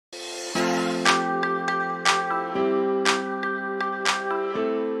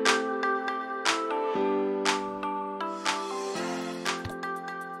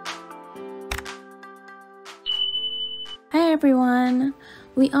Hi everyone!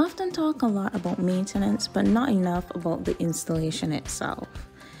 We often talk a lot about maintenance but not enough about the installation itself.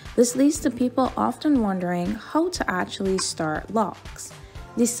 This leads to people often wondering how to actually start locks.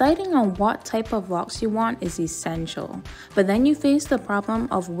 Deciding on what type of locks you want is essential, but then you face the problem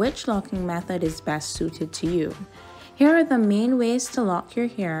of which locking method is best suited to you. Here are the main ways to lock your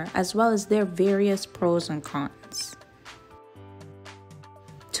hair as well as their various pros and cons.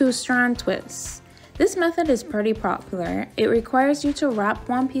 2-strand twists. This method is pretty popular. It requires you to wrap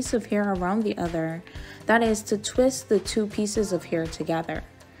one piece of hair around the other, that is, to twist the two pieces of hair together.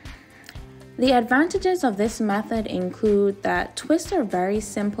 The advantages of this method include that twists are very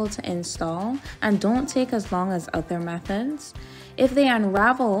simple to install and don't take as long as other methods. If they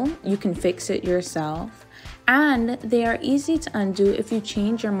unravel, you can fix it yourself, and they are easy to undo if you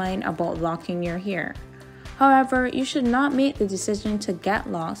change your mind about locking your hair. However, you should not make the decision to get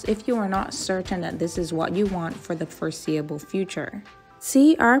locks if you are not certain that this is what you want for the foreseeable future.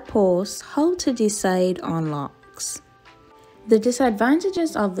 See our post, How to Decide on Locks. The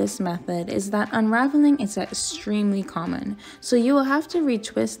disadvantages of this method is that unraveling is extremely common, so you will have to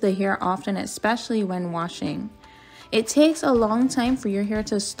retwist the hair often, especially when washing. It takes a long time for your hair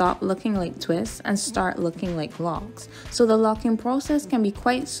to stop looking like twists and start looking like locks, so the locking process can be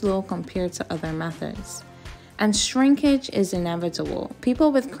quite slow compared to other methods. And shrinkage is inevitable.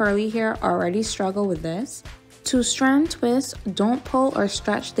 People with curly hair already struggle with this. 2-strand twists don't pull or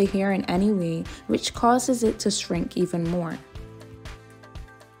stretch the hair in any way, which causes it to shrink even more.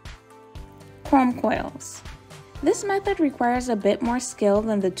 Comb coils. This method requires a bit more skill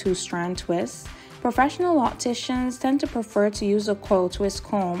than the 2-strand twists. Professional locticians tend to prefer to use a coil twist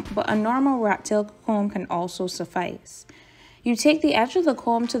comb, but a normal rat tail comb can also suffice. You take the edge of the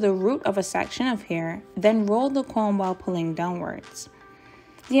comb to the root of a section of hair, then roll the comb while pulling downwards.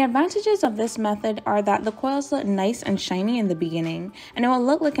 The advantages of this method are that the coils look nice and shiny in the beginning, and it will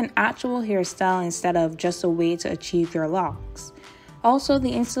look like an actual hairstyle instead of just a way to achieve your locks. Also,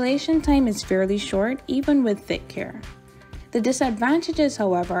 the installation time is fairly short, even with thick hair. The disadvantages,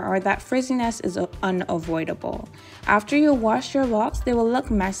 however, are that frizziness is unavoidable. After you wash your locks, they will look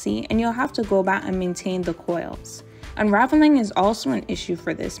messy, and you'll have to go back and maintain the coils. Unraveling is also an issue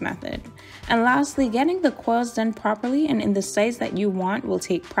for this method. And lastly, getting the coils done properly and in the size that you want will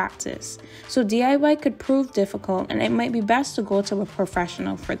take practice. So DIY could prove difficult, and it might be best to go to a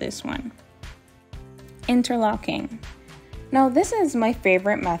professional for this one. Interlocking. Now this is my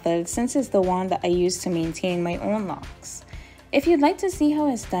favorite method since it's the one that I use to maintain my own locks. If you'd like to see how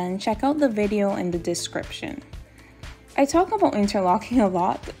it's done, check out the video in the description. I talk about interlocking a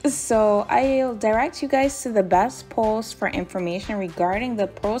lot, so I'll direct you guys to the best posts for information regarding the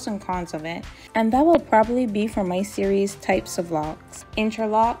pros and cons of it, and that will probably be for my series Types of Locks,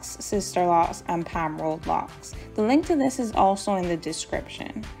 Interlocks, Sisterlocks, and palm rolled locks. The link to this is also in the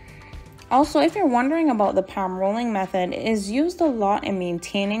description. Also, if you're wondering about the palm rolling method, it is used a lot in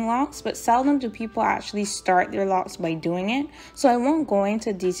maintaining locks, but seldom do people actually start their locks by doing it, so I won't go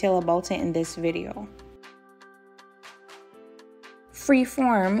into detail about it in this video.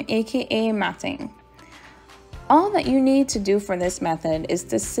 Freeform, aka matting. All that you need to do for this method is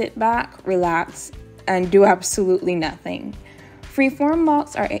to sit back, relax, and do absolutely nothing. Freeform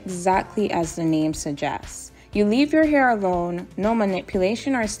locks are exactly as the name suggests. You leave your hair alone, no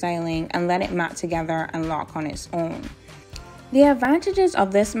manipulation or styling, and let it mat together and lock on its own. The advantages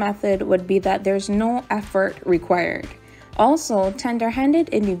of this method would be that there's no effort required. Also, tender-handed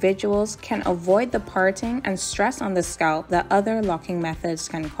individuals can avoid the parting and stress on the scalp that other locking methods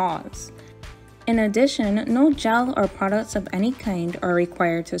can cause. In addition, no gel or products of any kind are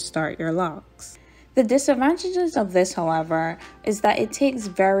required to start your locks. The disadvantages of this, however, is that it takes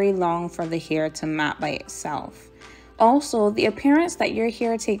very long for the hair to mat by itself. Also, the appearance that your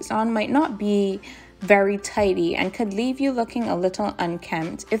hair takes on might not be very tidy and could leave you looking a little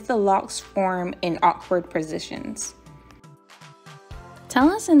unkempt if the locks form in awkward positions. Tell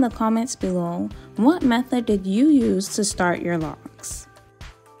us in the comments below, what method did you use to start your locks?